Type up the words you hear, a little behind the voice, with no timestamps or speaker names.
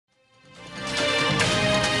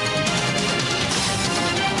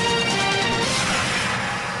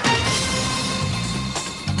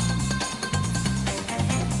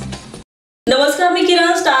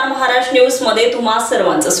News मध्ये तुम्हा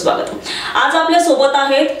सर्वांचं स्वागत। आज आपल्या सोबत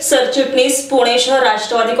आहेत सरचिटणीस पुणे शहर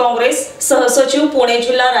राष्ट्रवादी काँग्रेस, सहसचिव पुणे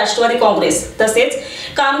जिल्हा राष्ट्रवादी काँग्रेस तसेच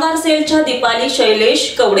कामगार सेलच्या दीपाली शैलेश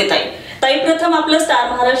कवडेताई। ताई, प्रथम आपलं स्टार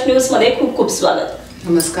महाराष्ट्र न्यूज मध्ये खूप खूप स्वागत।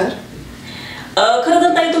 नमस्कार। खरं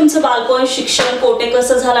तर ताई, तुमचं बालपण शिक्षण कोठे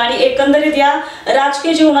कसं झालं आणि एकंदरीत या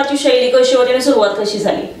राजकीय जीवनाची शैली कशी होती आणि सुरुवात कशी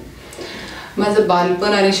झाली? माझं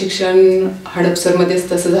बालपण आणि शिक्षण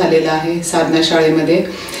हडपसरमध्येच तसं झालेलं आहे, साधना शाळेमध्ये।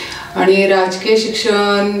 आणि राजकीय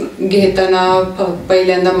शिक्षण घेताना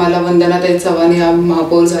पहिल्यांदा मला वंदनाताई चव्हाण या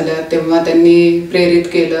महापौर झाल्या, तेव्हा त्यांनी प्रेरित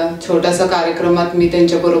केलं। छोटासा कार्यक्रमात मी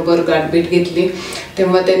त्यांच्याबरोबर गाठभेट घेतली,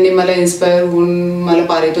 तेव्हा त्यांनी मला इन्स्पायर होऊन मला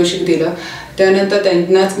पारितोषिक दिलं। त्यानंतर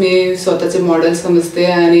त्यांनाच मी स्वतःचे मॉडेल समजते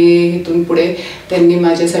आणि इथून पुढे त्यांनी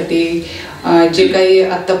माझ्यासाठी जे काही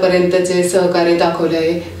आत्तापर्यंतचे सहकार्य दाखवले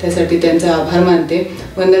आहे त्यासाठी त्यांचे आभार मानते।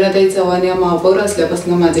 वंदनाताई चव्हाण या महापौर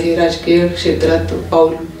असल्यापासून माझे हे राजकीय क्षेत्रात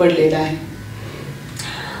पाऊल पडलेलं आहे।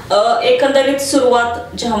 एकंदरीत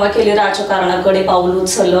सुरुवात जेव्हा केली राजकारणाकडे पाऊल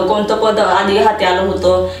उचललं, कोणतं पद आधी हाती आलं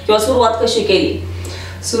होतं किंवा सुरुवात कशी केली?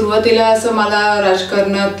 सुरुवातीला असं मला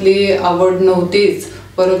राजकारणातली आवड नव्हतीच,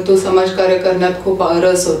 परंतु समाजकार्य करण्यात खूप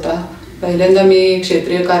रस होता। पहिल्यांदा मी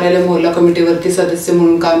क्षेत्रीय कार्यालय मोहल्ला कमिटीवरती सदस्य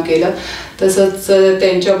म्हणून काम केलं। तसंच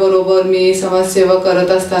त्यांच्याबरोबर मी समाजसेवा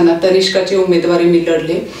करत असताना तनिष्काची उमेदवारी मी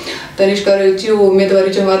लढले। तनिष्काची उमेदवारी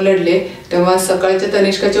जेव्हा लढले तेव्हा सकाळच्या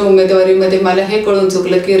तनिष्काच्या उमेदवारीमध्ये मला हे कळून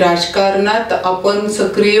चुकलं की राजकारणात आपण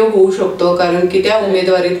सक्रिय होऊ शकतो, कारण की त्या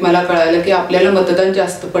उमेदवारीत मला कळालं की आपल्याला मतदान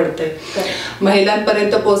जास्त पडतंय।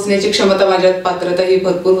 महिलांपर्यंत पोहोचण्याची क्षमता माझ्यात, पात्रता ही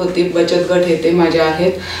भरपूर होती। बचत गट हे ते माझे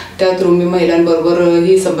आहेत, त्या थ्रू मी महिलांबरोबर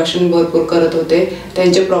ही संभाषण भरपूर करत होते,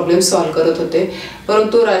 त्यांचे प्रॉब्लेम सॉल्व्ह करत होते।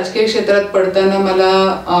 परंतु राजकीय क्षेत्रात पडताना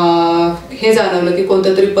मला हे जाणवलं की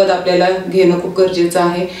कोणतं तरी पद आपल्याला घेणं खूप गरजेचं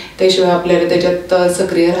आहे, त्याशिवाय आपल्याला त्याच्यात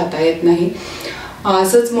सक्रिय राहता येत नाही।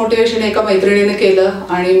 असंच मोटिवेशन एका मैत्रिणीने केलं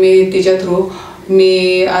आणि मी तिच्या थ्रू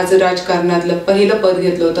मी आज राजकारणातलं पहिलं पद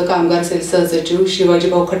घेतलं होतं। कामगार सेल सहसचिव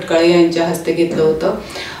शिवाजीभाऊ खटकाळे यांच्या हस्ते घेतलं होतं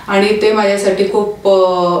आणि ते माझ्यासाठी खूप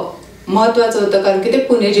महत्त्वाचं होतं, कारण की ते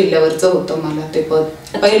पुणे जिल्ह्यावरचं होतं। मला ते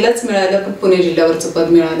पद पहिलंच मिळालं, पण पुणे जिल्ह्यावरचं पद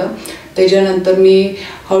मिळालं। त्याच्यानंतर मी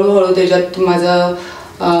हळूहळू त्याच्यात माझा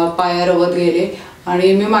पाया रवत गेले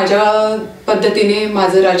आणि मी माझ्या पद्धतीने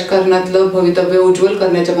माझं राजकारणातलं भवितव्य उज्ज्वल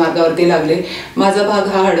करण्याच्या मार्गावरती लागले। माझा भाग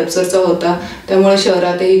हा हडपसरचा होता, त्यामुळे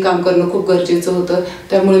शहरातही काम करणं खूप गरजेचं होतं।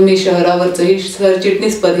 त्यामुळे मी शहरावरचंही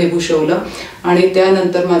सरचिटणीस पद हे भूषवलं आणि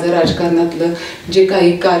त्यानंतर माझं राजकारणातलं जे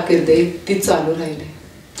काही कारकीर्द आहे ती चालू राहिली।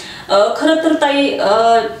 खरं तर ताई,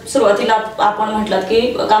 सुरुवातीला आपण म्हटलात की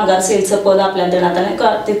कामगार सेलचं पद आपल्याला देण्यात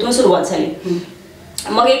आलं, तिथून सुरुवात झाली।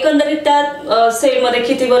 मग एकंदरीत त्या सेलमध्ये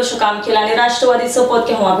किती वर्ष काम केलं आणि राष्ट्रवादीचं पद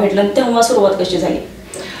केव्हा भेटलं, तेव्हा सुरुवात कशी झाली?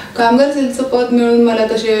 कामगार सेलचं पद मिळून मला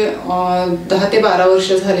तसे 10 ते 12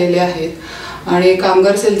 वर्ष झालेले आहेत आणि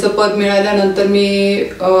कामगार सेलचं पद मिळाल्यानंतर मी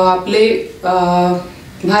आपले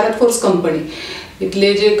भारत फोर्स कंपनी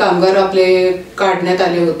इथले जे कामगार आपले काढण्यात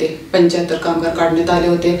आले होते, 75 कामगार काढण्यात आले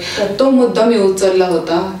होते, तो मुद्दा मी उचलला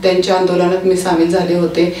होता। त्यांच्या आंदोलनात मी सामील झाले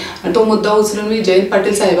होते आणि तो मुद्दा उचलून मी जयंत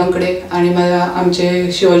पाटील साहेबांकडे आणि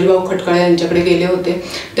आमचे शिवाजीभाऊ खटकाळे यांच्याकडे गेले होते।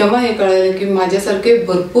 तेव्हा हे कळालं की माझ्यासारखे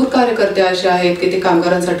भरपूर कार्यकर्ते असे आहेत की ते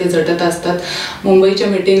कामगारांसाठी झटत असतात। मुंबईच्या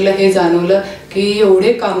मीटिंगला हे जाणवलं की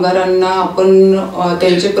एवढे कामगारांना आपण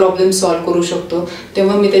त्यांचे प्रॉब्लेम सॉल्व्ह करू शकतो,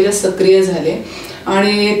 तेव्हा मी त्याच्यात सक्रिय झाले।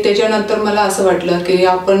 आणि त्याच्यानंतर मला असं वाटलं की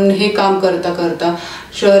आपण हे काम करता करता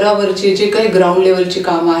शहरावरची जे काही ग्राउंड लेवलची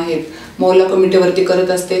कामं आहेत, मोहल्ला कमिटीवरती करत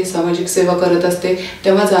असते, सामाजिक सेवा करत असते,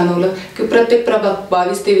 तेव्हा जाणवलं की प्रत्येक प्रभाग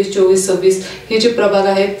 22, 23, 24, 26 हे जे प्रभाग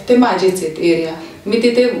आहेत ते माझेच आहेत एरिया, मी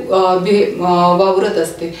तिथे वावरत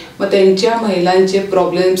असते। मग त्यांच्या महिलांचे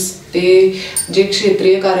प्रॉब्लेम्स, ते जे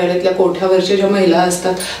क्षेत्रीय कार्यालयातल्या कोठ्यावरच्या ज्या महिला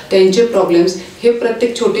असतात त्यांचे प्रॉब्लेम्स, हे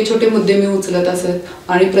प्रत्येक छोटे छोटे मुद्दे मी उचलत असत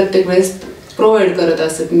आणि प्रत्येक वेळेस प्रोव्हाइड करत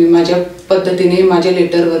असत। मी माझ्या पद्धतीने माझ्या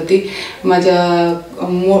लेटरवरती माझ्या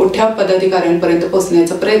मोठ्या पदाधिकाऱ्यांपर्यंत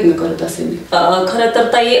पोहोचण्याचा प्रयत्न करत असेल। खरं तर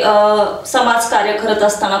ताई, समाजकार्य करत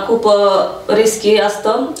असताना खूप रिस्की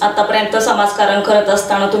असतं। आतापर्यंत समाजकारण करत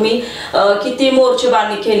असताना तुम्ही किती मोर्चे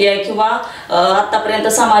बांधणी केली आहे किंवा आतापर्यंत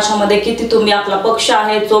समाजामध्ये किती तुम्ही आपला पक्ष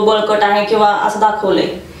आहे जो बळकट आहे किंवा असं दाखवलंय?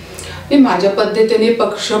 मी माझ्या पद्धतीने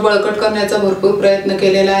पक्ष बळकट करण्याचा भरपूर प्रयत्न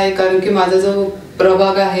केलेला आहे, कारण की माझा जो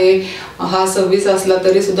प्रभाग आहे हा 26 असला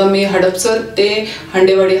तरी सुद्धा मी हडपसर ते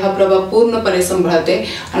हंडेवाडी हा प्रभाग पूर्णपणे सांभाळते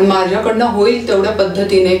आणि माझ्याकडनं होईल तेवढ्या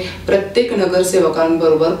पद्धतीने प्रत्येक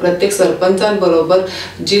नगरसेवकांबरोबर, प्रत्येक सरपंचांबरोबर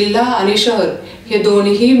जिल्हा आणि शहर हे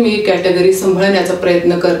दोन्ही मी कॅटेगरी सांभाळण्याचा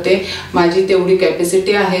प्रयत्न करते। माझी तेवढी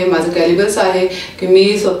कॅपॅसिटी आहे, माझं कॅलिबर्स आहे की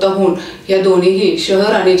मी स्वतःहून या दोन्हीही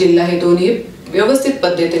शहर आणि जिल्हा हे दोन्ही व्यवस्थित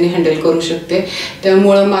पद्धतीने हँडल करू शकते।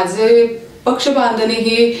 त्यामुळे माझे पक्ष बांधणी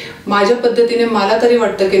ही माझ्या पद्धतीने मला तरी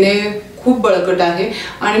वाटतं की नाही खूप बळकट आहे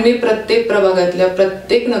आणि मी प्रत्येक प्रभागातल्या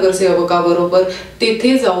प्रत्येक नगरसेवकाबरोबर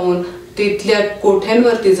तिथे जाऊन तिथल्या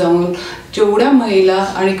कोठ्यांवरती जाऊन जेवढ्या महिला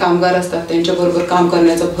आणि कामगार असतात त्यांच्याबरोबर काम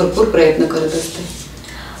करण्याचा भरपूर प्रयत्न करत असते।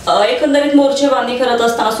 एकंदरीत मोर्चे बांधणी करत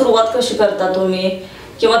असताना सुरुवात कशी करता तुम्ही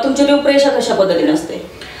किंवा तुमची रूपरेषा कशा पद्धतीने असते?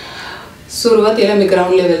 सुरुवातीला मी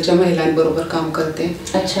ग्राउंड लेवलच्या महिलांबरोबर काम करते।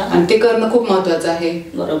 अच्छा। आणि ते करणं खूप महत्त्वाचं आहे।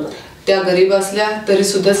 बरोबर। त्या गरीब असल्या तरी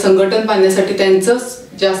सुद्धा संघटन बांधण्यासाठी त्यांचंच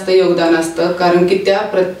जास्त योगदान असतं कारण की त्या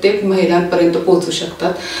प्रत्येक महिलांपर्यंत पोहोचू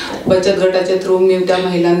शकतात। बचत गटाच्या थ्रू मी त्या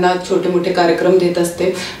महिलांना छोटे मोठे कार्यक्रम देत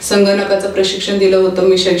असते। संगणकाचं प्रशिक्षण दिलं होतं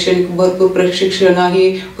मी, शैक्षणिक भरपूर प्रशिक्षणही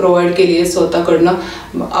प्रोव्हाइड केली आहे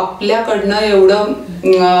स्वतःकडनं। आपल्याकडनं एवढं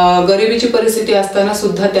गरिबीची परिस्थिती असताना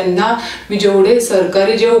सुद्धा त्यांना मी जेवढे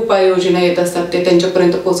सरकारी जे उपाययोजना येत असतात ते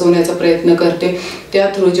त्यांच्यापर्यंत पोहोचवण्याचा प्रयत्न करते। त्या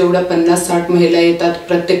थ्रू जेवढ्या 50-60 महिला येतात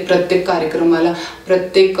प्रत्येक कार्यक्रमाला,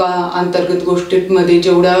 प्रत्येक अंतर्गत गोष्टींमध्ये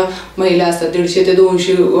जेवढ्या महिला असतात 150 ते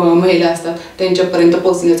 200 महिला असतात त्यांच्यापर्यंत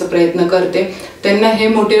पोहोचण्याचा प्रयत्न करते। त्यांना हे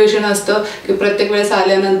मोटिवेशन असतं की प्रत्येक वेळेस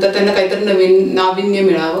आल्यानंतर त्यांना काहीतरी नवीन नाविन्य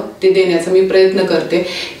मिळावं ते देण्याचा मी प्रयत्न करते।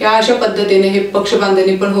 या अशा पद्धतीने हे पक्ष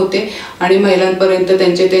बांधणी पण होते आणि महिलांपर्यंत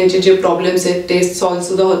त्यांचे जे प्रॉब्लेम्स आहेत ते सॉल्व्ह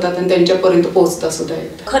सुद्धा होतात आणि त्यांच्यापर्यंत पोहोचता सुद्धा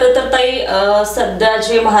येतात। खरं तर ताई, सध्या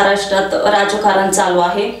जे महाराष्ट्रात राजकारण चालू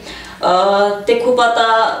आहे ते खूप आता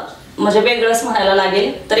म्हणजे वेगळंच म्हणायला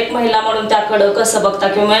लागेल। तर एक महिला म्हणून त्याकडं कसं बघता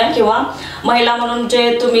किंवा महिला म्हणून जे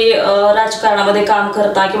तुम्ही राजकारणामध्ये काम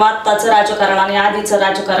करता किंवा आत्ताचं राजकारण आणि आधीचं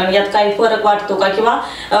राजकारण यात काही फरक वाटतो का किंवा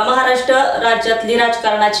महाराष्ट्र राज्यातली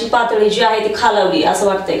राजकारणाची पातळी जी आहे ती खालावली असं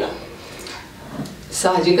वाटतंय का?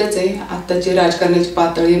 साहजिकच आहे, आत्ताची राजकारणाची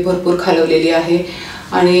पातळी भरपूर खालवलेली आहे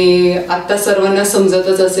आणि आता सर्वांना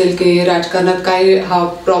समजतच असेल की राजकारणात काय हा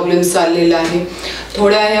प्रॉब्लेम चाललेला आहे।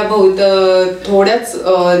 थोड्याच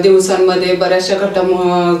दिवसांमध्ये बऱ्याचशा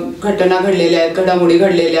घटना घडलेल्या आहेत, घडामोडी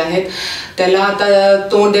घडलेल्या आहेत। त्याला आता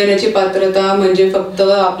तोंड देण्याची पात्रता म्हणजे फक्त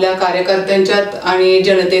आपल्या कार्यकर्त्यांच्यात आणि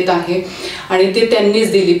जनतेत आहे आणि ते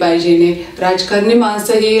त्यांनीच दिली पाहिजे। राजकारणी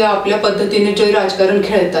माणसं ही आपल्या पद्धतीने जे राजकारण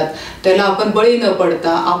खेळतात त्याला आपण बळी न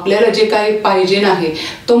पडता आपल्याला जे काही पाहिजे आहे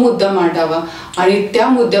तो मुद्दा मांडावा आणि त्या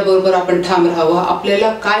मुद्द्याबरोबर आपण ठाम राहावं।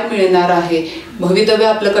 आपल्याला काय मिळणार आहे, भवितव्य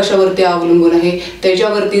आपलं कशावरती अवलंबून आहे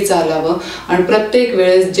त्याच्यावरती चालावं आणि प्रत्येक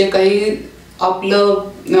वेळेस जे काही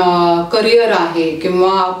आपलं करिअर आहे किंवा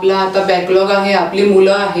आपला आता बॅकलॉग आहे, आपली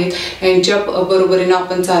मुलं आहेत यांच्या बरोबरीनं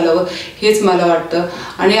आपण चालावं हेच मला वाटतं।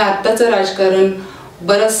 आणि आत्ताचं राजकारण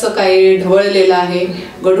बरंचसं काही ढवळलेलं आहे,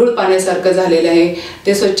 गढूळ पाण्यासारखं झालेलं आहे,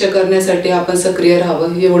 ते स्वच्छ करण्यासाठी आपण सक्रिय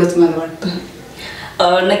राहावं एवढंच मला वाटतं।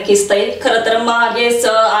 नक्कीच ताई, खरं तर मागेच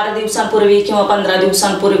 8 दिवसांपूर्वी किंवा 15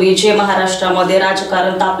 दिवसांपूर्वी जे महाराष्ट्रामध्ये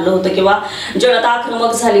राजकारण तापलं होतं किंवा जनता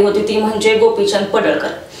आक्रमक झाली होती ती म्हणजे गोपीचंद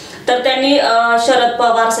पडळकर। तर त्यांनी शरद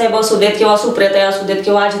पवार साहेब असू देत किंवा सुप्रियाताई असू देत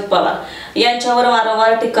किंवा अजित पवार यांच्यावर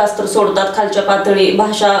वारंवार टीकास्त्र सोडतात, खालच्या पातळी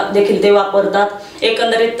भाषा देखील ते वापरतात।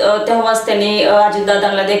 एकंदरीत तेव्हाच त्यांनी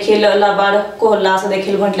अजितदादांना देखील लबाड कोल्हा असं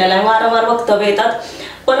देखील म्हटलेलं आहे, वारंवार वक्तव्य येतात।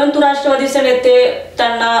 परंतु राष्ट्रवादीचे नेते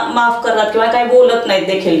त्यांना माफ करतात किंवा काही बोलत नाहीत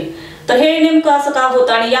देखील। तर हे नेमकं असं का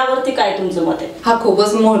होतं आणि यावरती काय तुमचं मत आहे? हा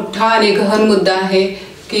खूपच मोठा आणि गहन मुद्दा आहे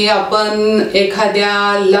की आपण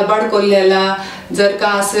एखाद्या लबाड कोल्ह्याला जर का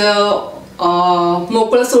असं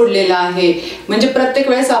मोकळं सोडलेलं आहे म्हणजे प्रत्येक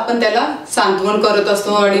वेळेस आपण त्याला सांत्वन करत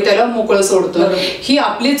असतो आणि त्याला मोकळं सोडतो, ही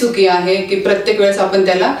आपली चुकी आहे की प्रत्येक वेळेस आपण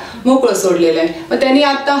त्याला मोकळं सोडलेलं आहे। मग त्यांनी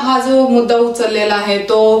आता हा जो मुद्दा उचललेला आहे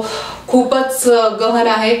तो खूपच गहन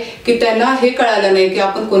आहे की त्यांना हे कळालं नाही की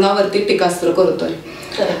आपण कोणावरती टीकास्त्र करतोय।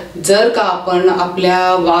 जर का आपण आपल्या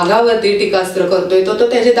वाघावरती टीकास्त्र करतोय तो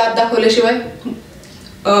त्याचे दात दाखवल्याशिवाय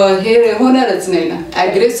हे होणारच नाही ना,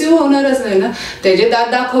 ॲग्रेसिव्ह होणारच नाही ना। त्याचे दात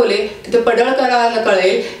दाखवले तिथे पडळकराला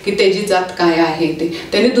कळेल की त्याची जात काय आहे ते।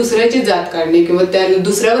 त्यांनी दुसऱ्याची जात काढणे किंवा त्याने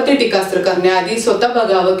दुसऱ्यावरती टीकास्त्र करण्याआधी स्वतः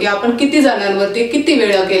बघावं की आपण किती जणांवरती किती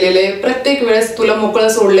वेळा केलेलं आहे। प्रत्येक वेळेस तुला मोकळं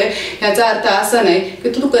सोडलंय याचा अर्थ असा नाही की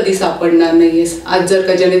तू कधी सापडणार नाहीयेस। आज जर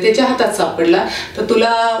का जनतेच्या हातात सापडला तर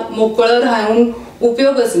तुला मोकळं राहून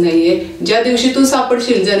उपयोगच नाहीये। ज्या दिवशी तू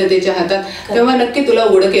सापडशील जनतेच्या हातात तेव्हा नक्की तुला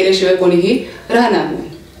उघडं केल्याशिवाय कोणीही राहणार नाही।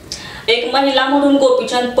 एक महिला म्हणून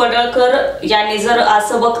गोपीचंद पडळकर यांनी जर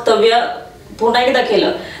असं वक्तव्य पुन्हा एकदा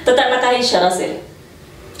केलं तर त्यांना काही इशारा असेल?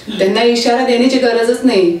 त्यांना इशारा देण्याची गरजच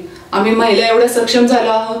नाही। आम्ही महिला एवढ्या सक्षम झालो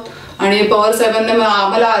आहोत आणि पवार साहेबांना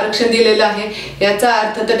आम्हाला आरक्षण दिलेलं आहे याचा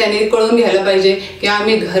अर्थ तर त्यांनी कळून घ्यायला पाहिजे की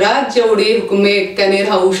आम्ही घरात जेवढी हुकुमे एकट्याने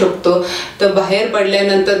राहू शकतो तर बाहेर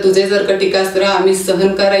पडल्यानंतर तुझे जर का टीकास्त्र आम्ही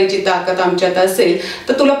सहन करायची ताकद आमच्यात असेल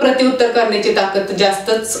तर तुला प्रत्युत्तर करण्याची ताकद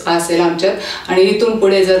जास्तच असेल आमच्यात। आणि इथून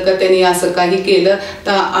पुढे जर का त्यांनी असं काही केलं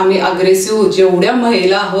तर आम्ही अग्रेसिव्ह जेवढ्या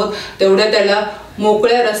महिला आहोत तेवढ्या त्याला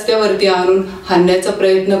मोकळ्या रस्त्यावरती आणून हाणण्याचा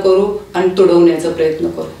प्रयत्न करू आणि तुडवण्याचा प्रयत्न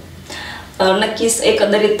करू। नक्कीच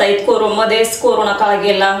एकंदरीत ताई कोरोनामध्येच कोरोना काळ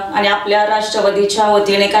गेला आणि आपल्या राष्ट्रवादीच्या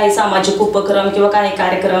वतीने काही सामाजिक उपक्रम किंवा काही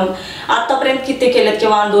कार्यक्रम आतापर्यंत किती केलेत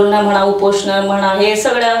किंवा आंदोलन म्हणा उपोषण म्हणा हे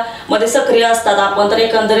सगळ्यामध्ये सक्रिय असतात आपण, तर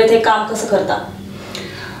एकंदरीत हे काम कसं करता?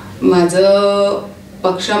 माझं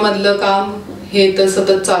पक्षामधलं काम हे तर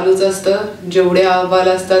सतत चालूच असतं, जेवढे अहवाल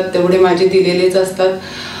असतात तेवढे माझे दिलेलेच असतात,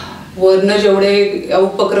 वरनं जेवढे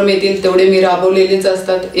उपक्रम येतील तेवढे मी राबवलेलेच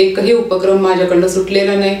असतात, एकही उपक्रम माझ्याकडनं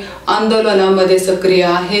सुटलेला नाही। आंदोलनामध्ये सक्रिय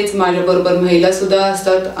आहेच, माझ्याबरोबर महिला सुद्धा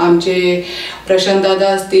असतात, आमचे प्रशांत दादा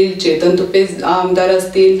असतील, चेतन तुपे आमदार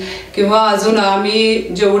असतील किंवा अजून आम्ही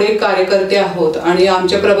जेवढे कार्यकर्ते आहोत आणि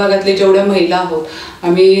आमच्या प्रभागातले जेवढ्या महिला आहोत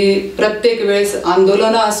आम्ही प्रत्येक वेळेस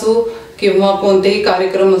आंदोलन असो किंवा कोणतेही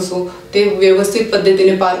कार्यक्रम असो ते व्यवस्थित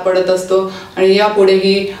पद्धतीने पार पडत असतो। आणि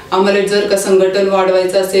यापुढेही आम्हाला जर का संघटन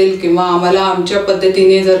वाढवायचं असेल किंवा आम्हाला आमच्या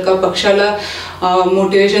पद्धतीने जर का पक्षाला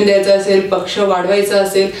मोटिवेशन द्यायचं असेल, पक्ष वाढवायचा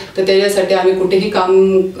असेल तर त्याच्यासाठी आम्ही कुठेही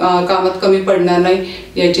कामात कमी पडणार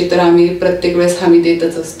नाही याची तर आम्ही प्रत्येक वेळेस हमी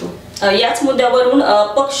देतच असतो। याच मुद्द्यावरून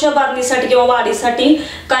पक्ष बांधणीसाठी किंवा वाढीसाठी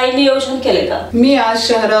काही नियोजन केले का? मी आज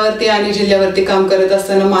शहरावरती आणि जिल्ह्यावरती काम करत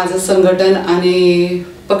असताना माझं संघटन आणि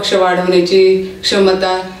पक्ष वाढवण्याची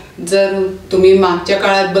क्षमता जर तुम्ही मागच्या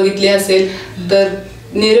काळात बघितली असेल तर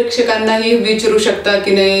निरीक्षकांनाही विचारू शकता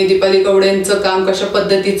की नाही दीपाली कवडेंचं काम कशा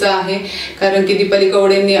पद्धतीचं आहे, कारण की दीपाली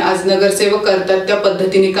कवडेंनी आज नगरसेवक करतात त्या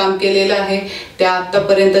पद्धतीने काम केलेलं आहे। त्या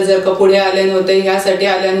आतापर्यंत जर का पुढे आल्या नव्हत्या ह्यासाठी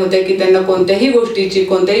आल्या नव्हत्या की त्यांना कोणत्याही गोष्टीची,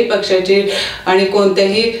 कोणत्याही पक्षाची आणि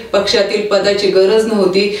कोणत्याही पक्षातील पदाची गरज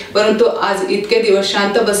नव्हती, परंतु आज इतके दिवस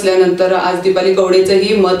शांत बसल्यानंतर आज दीपाली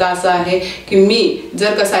कवडेचंही मत असं आहे की मी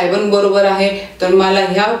जर का साहेबांबरोबर आहे तर मला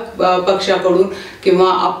ह्या पक्षाकडून किंवा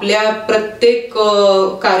आपल्या प्रत्येक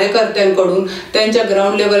कार्यकर्त्यांकडून त्यांच्या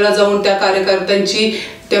ग्राउंड लेवलला जाऊन त्या कार्यकर्त्यांची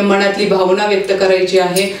त्या मनातली भावना व्यक्त करायची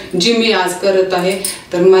आहे जी मी आज करत आहे।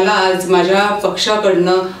 तर मला आज माझ्या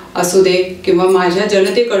पक्षाकडनं असू दे किंवा माझ्या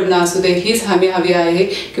जनतेकडनं असू दे हीच हमी हवी आहे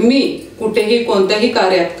की मी कुठेही कोणत्याही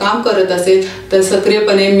कार्यात काम करत असेल तर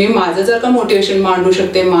सक्रियपणे मी माझं जर का मोटिवेशन मांडू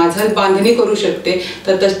शकते, माझं बांधणी करू शकते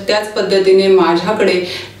तर त्याच पद्धतीने माझ्याकडे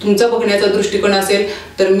तुमचा बघण्याचा दृष्टिकोन असेल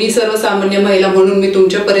तर मी सर्वसामान्य महिला म्हणून मी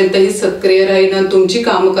तुमच्यापर्यंतही सक्रिय राहीन आणि तुमची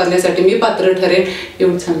कामं करण्यासाठी मी पात्र ठरेन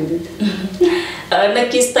एवढंच सांगितलं।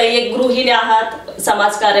 नक्कीच ताई, एक गृहिणी आहात,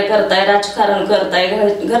 समाजकार्य करताय, राजकारण करताय,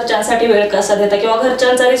 घरच्यांसाठी वेळ कसा देता किंवा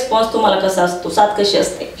घरच्यांचा रिस्पॉन्स तुम्हाला कसा असतो, साथ कशी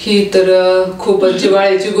असते? ही तर खूपच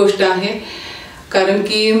जिव्हाळ्याची गोष्ट आहे, कारण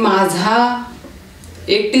की माझा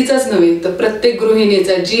एकटीचाच नव्हे तर प्रत्येक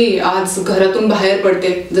गृहिणीचा जी आज घरातून बाहेर पडते,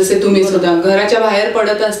 जसे तुम्ही सुद्धा घराच्या बाहेर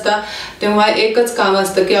पडत असता तेव्हा एकच काम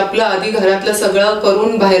असतं की आपलं आधी घरातलं सगळं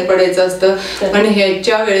करून बाहेर पडायचं असतं आणि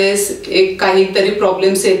ह्याच्या वेळेस एक काहीतरी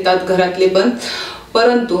प्रॉब्लेम्स येतात घरातले पण,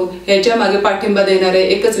 परंतु ह्याच्या मागे पाठिंबा देणारा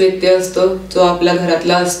एकच व्यक्ती असतो जो आपल्या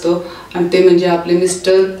घरातला असतो आणि ते म्हणजे आपले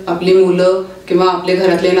मिस्टर, आपली मुलं किंवा आपले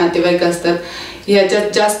घरातले नातेवाईक असतात। ह्याच्यात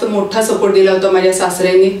जास्त मोठा सपोर्ट दिला होता माझ्या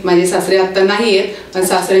सासऱ्यांनी। माझे सासरे आता नाही आहेत पण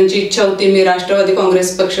सासऱ्यांची इच्छा होती मी राष्ट्रवादी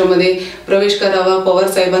काँग्रेस पक्षामध्ये प्रवेश करावा, पवार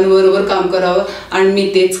साहेबांबरोबर काम करावं आणि मी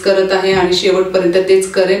तेच करत आहे आणि शेवटपर्यंत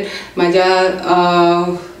तेच करेन।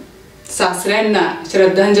 माझ्या सासऱ्यांना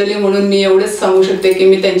श्रद्धांजली म्हणून मी एवढंच सांगू शकते की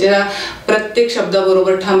मी त्यांच्या प्रत्येक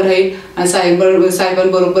शब्दाबरोबर ठाम राहील आणि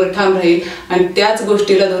साहेबांबरोबर ठाम राहील आणि त्याच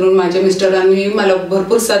गोष्टीला धरून माझ्या मिस्टरांनी मला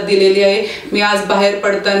भरपूर साथ दिलेली आहे। मी आज बाहेर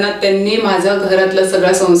पडताना त्यांनी माझा घरातला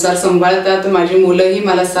सगळा संसार सांभाळतात, माझी मुलंही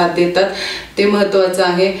मला साथ देतात, ते महत्त्वाचं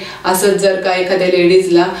आहे। असंच जर का एखाद्या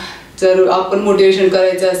लेडीजला जर आपण मोटिवेशन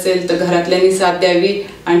करायचं असेल तर घरातल्यांनी साथ द्यावी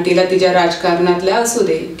आणि तिला तिच्या राजकारणातल्या असू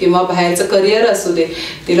दे किंवा बाहेरचं करिअर असू दे,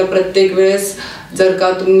 तिला प्रत्येक वेळेस जर का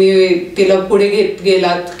तुम्ही तिला पुढे घेत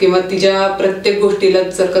गेलात किंवा तिच्या प्रत्येक गोष्टीला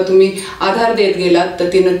जर का तुम्ही आधार देत गेलात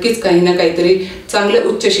तर ती नक्कीच काही ना काहीतरी चांगल्या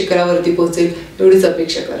उच्च शिखरावरती पोहोचेल एवढीच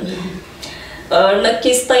अपेक्षा करते।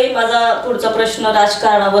 नक्कीच ताई, माझा पुढचा प्रश्न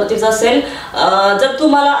राजकारणावरतीच असेल। जर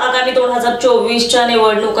तुम्हाला आगामी 2024च्या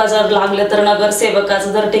निवडणुका जर लागल्या तर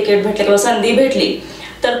नगरसेवकाचं जर तिकीट भेटलं किंवा संधी भेटली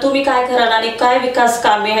तर तुम्ही काय कराल आणि काय विकास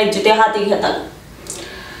कामे आहेत जे ते हाती घेताल?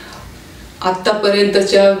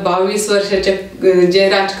 आतापर्यंतच्या 22 वर्षाच्या जे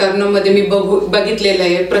राजकारणामध्ये मी बघितलेलं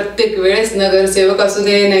आहे, प्रत्येक वेळेस नगरसेवक असू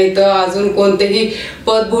दे नाही तर अजून कोणतेही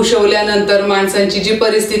पद भूषवल्यानंतर माणसांची जी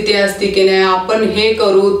परिस्थिती असते की नाही आपण हे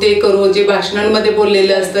करू ते करू, जे भाषणांमध्ये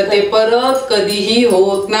बोललेलं असतं ते परत कधीही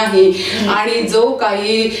होत नाही. आणि जो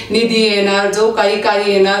काही निधी येणार, जो काही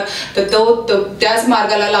येणार तर तो त्याच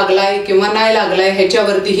मार्गाला लागलाय किंवा नाही लागलाय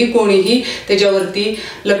ह्याच्यावरतीही कोणीही त्याच्यावरती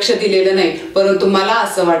लक्ष दिलेलं नाही. परंतु मला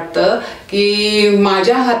असं वाटतं की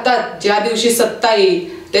माझ्या हातात ज्या दिवशी सत्ता येईल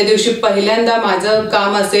त्या दिवशी पहिल्यांदा माझं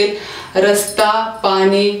काम असेल रस्ता,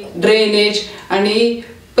 पाणी, ड्रेनेज आणि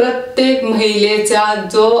प्रत्येक महिलेचा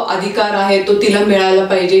जो अधिकार आहे तो तिला मिळाला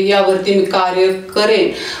पाहिजे यावरती मी कार्य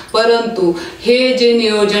करेन. परंतु हे जे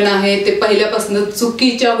नियोजन आहे ते पहिल्यापासून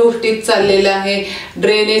चुकीच्या गोष्टीत चाललेलं आहे.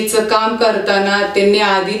 ड्रेनेजचं काम करताना त्यांनी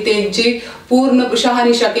आधी त्यांची पूर्ण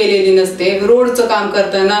शहानिशा केलेली नसते. रोडचं काम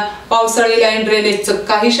करताना पावसाळी लाईन ड्रेनेजचं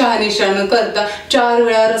काही शहानिशा न करता 4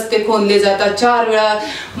 वेळा रस्ते खोदले जातात, 4 वेळा.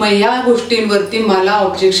 मग ह्या गोष्टींवरती मला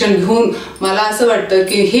ऑब्जेक्शन घेऊन मला असं वाटतं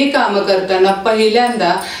की हे कामं करताना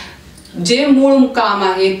पहिल्यांदा जे मूळ काम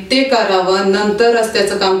आहे ते करावं, नंतर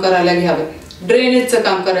रस्त्याचं काम करायला घ्यावं. ड्रेनेजचं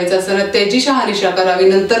काम करायचं असेल ना त्याची शहानिशा करावी,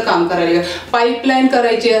 नंतर काम करायला घ्यावं. पाईपलाईन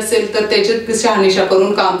करायची असेल तर त्याची शहानिशा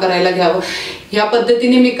करून काम करायला घ्यावं. या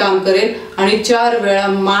पद्धतीने मी काम करेन आणि 4 वेळा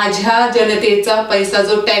माझ्या जनतेचा पैसा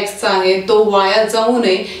जो टॅक्सचा आहे तो वाया जाऊ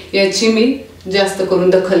नये याची मी जास्त करून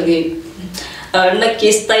दखल घेईन.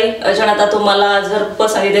 नक्कीच ताई, जनता तुम्हाला जर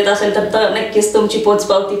पसंती देत असेल तर नक्कीच तुमची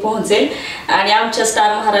पोचपावती पोहोचेल आणि आमच्या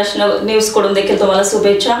स्टार महाराष्ट्र न्यूज कडून देखील तुम्हाला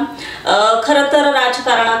शुभेच्छा. खरं तर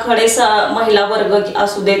राजकारणाकडे महिला वर्ग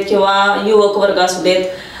असू देत किंवा युवक वर्ग असू देत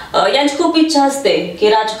यांची खूप इच्छा असते की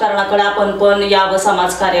राजकारणाकडे आपण पण यावं,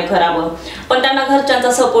 समाजकार्य करावं, पण त्यांना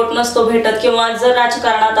घरच्यांचा सपोर्ट नसतो भेटत किंवा जर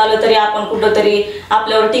राजकारणात आलं तरी आपण कुठंतरी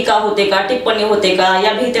आपल्यावर टीका होते का, टिप्पणी होते का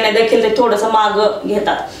या भीतीने देखील ते थोडंसं मागं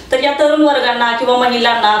घेतात. तर या तरुण वर्गांना किंवा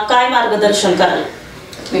महिलांना काय मार्गदर्शन कराल?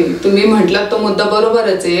 तुम्ही म्हटलात तो मुद्दा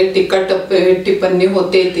बरोबरच आहे. टीका टिप्पणी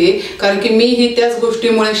होते ते, कारण की मी ही त्याच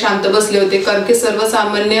गोष्टीमुळे शांत बसले होते. कारण की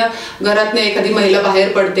सर्वसामान्य घरातनं एखादी महिला बाहेर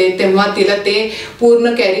पडते तेव्हा तिला ते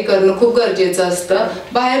पूर्ण कॅरी करणं खूप गरजेचं असतं.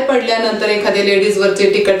 बाहेर पडल्यानंतर एखाद्या लेडीजवरचे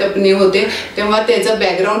टीका टिप्पणी होते तेव्हा त्याचा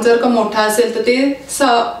बॅकग्राऊंड जर का मोठा असेल तर ते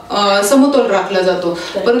समतोल राखला जातो.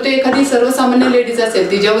 परंतु एखादी सर्वसामान्य लेडीज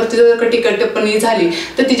असेल तिच्यावरती जर का टीका टिप्पणी झाली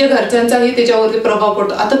तर तिच्या घरच्यांचाही त्याच्यावरती प्रभाव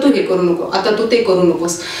पडतो. आता तू हे करू नको, आता तू ते करू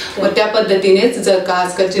नकोस. मग त्या पद्धतीनेच जर का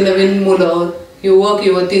आजकालची नवीन मुलं, युवक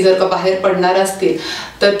युवती जर का बाहेर पडणार असतील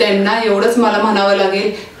तर त्यांना एवढंच मला म्हणावं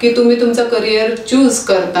लागेल की तुम्ही तुमचं करिअर चूज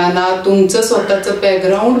करताना तुमचं स्वतःचं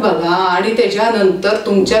बॅकग्राऊंड बघा आणि त्याच्यानंतर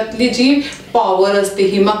तुमच्यातली जी पॉवर असते,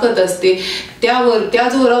 हिमाकत असते, त्या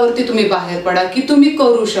जोरावरती तुम्ही बाहेर पडा की तुम्ही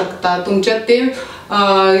करू शकता. तुमच्यात ते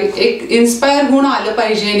एक इन्स्पायर होऊन आलं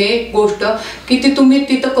पाहिजे ने गोष्ट की ती तुम्ही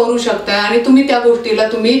तिथं करू शकता आणि तुम्ही त्या गोष्टीला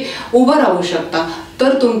तुम्ही उभं राहू शकता.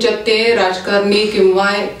 तर तुमच्यात ते राजकारणी किंवा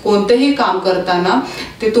कोणतेही काम करताना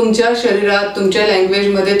ते तुमच्या शरीरात, तुमच्या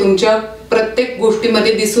लँग्वेजमध्ये, तुमच्या प्रत्येक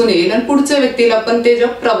गोष्टीमध्ये दिसून येईल आणि पुढच्या व्यक्तीला पण त्याचा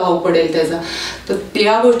प्रभाव पडेल त्याचा. तर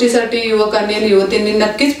त्या गोष्टीसाठी युवकांनी आणि युवतींनी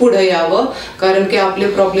नक्कीच पुढे यावं, कारण की आपले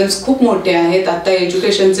प्रॉब्लेम्स खूप मोठे आहेत. आता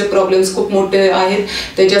एज्युकेशनचे प्रॉब्लेम्स खूप मोठे आहेत.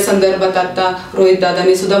 त्याच्या संदर्भात आता रोहित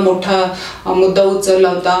दादांनी सुद्धा मोठा मुद्दा उचलला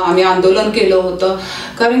होता. आम्ही आंदोलन केलं होतं,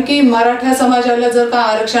 कारण की मराठा समाजाला जर का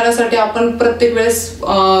आरक्षणासाठी आपण प्रत्येक वेळेस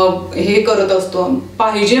हे करत असतो,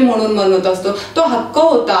 पाहिजे म्हणून म्हणत असतो, तो हक्क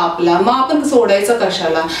होता आपला, मग आपण सोडायचा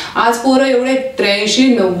कशाला. आज एवढे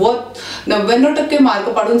 83-90-99% मार्क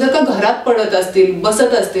पाडून जर का घरात पडत असतील,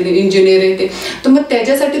 बसत असतील, इंजिनियर येते, तर मग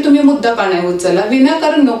त्याच्यासाठी तुम्ही मुद्दा का नाही उचलला?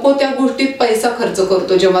 विनाकारण नको त्या गोष्टीत पैसा खर्च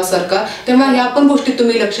करतो जेव्हा सरकार, तेव्हा ह्या पण गोष्टीत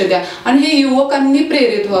तुम्ही लक्ष द्या आणि हे युवकांनी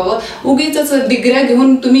प्रेरित व्हावं. उगीच डिग्र्या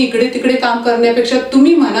घेऊन तुम्ही इकडे तिकडे काम करण्यापेक्षा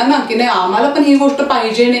तुम्ही म्हणा ना की नाही आम्हाला पण ही गोष्ट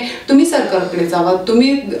पाहिजे नाही, तुम्ही सरकारकडे जावा,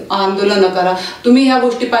 तुम्ही आंदोलन करा, तुम्ही ह्या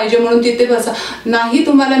गोष्टी पाहिजे म्हणून तिथे बसा. नाही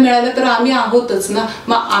तुम्हाला मिळालं तर आम्ही आहोतच ना.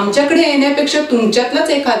 मग आमच्याकडे येण्यापेक्षा तुमच्यातलाच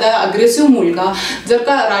एखादा अग्रेसिव्ह मुलगा जर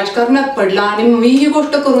का राजकारणात पडला आणि मी ही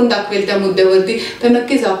गोष्ट करून दाखवेल त्या मुद्द्यावरती तर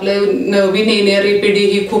नक्कीच आपलं नवीन येणारी पिढी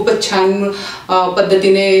ही खूपच छान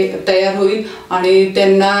पद्धतीने तयार होईल आणि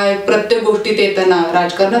त्यांना प्रत्येक गोष्टीत येताना,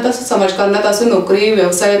 राजकारणात असो, समाजकारणात असो, नोकरी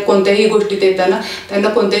व्यवसायात कोणत्याही गोष्टीत येताना त्यांना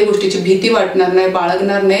कोणत्याही गोष्टीची भीती वाटणार नाही,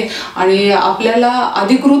 बाळगणार नाही आणि आपल्याला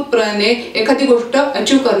अधिकृतपणे एखादी गोष्ट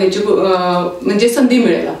अचीव्ह करण्याची म्हणजे संधी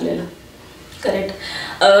मिळेल आपल्याला. करेक्ट.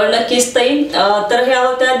 नक्कीच ताई. तर ह्या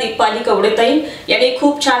होत्या दीपाली कवडे ताई यांनी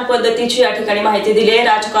खूप छान पद्धतीची या ठिकाणी माहिती दिली आहे.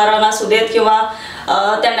 राजकारण असू देत किंवा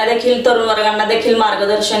त्यांना देखील तरुण वर्गांना देखील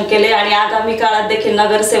मार्गदर्शन केले आणि आगामी काळात देखील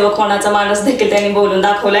नगरसेवक होण्याचा मानस देखील त्यांनी बोलून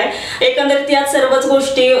दाखवलाय। एकंदरीत या सर्वच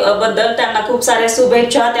गोष्टी बद्दल त्यांना खूप साऱ्या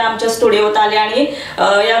शुभेच्छा। त्या आमच्या स्टुडिओत आले आणि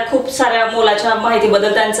या खूप साऱ्या मोलाच्या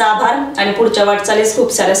माहितीबद्दल त्यांचा आभार आणि पुढच्या वाटचालीस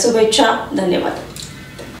खूप साऱ्या शुभेच्छा। धन्यवाद।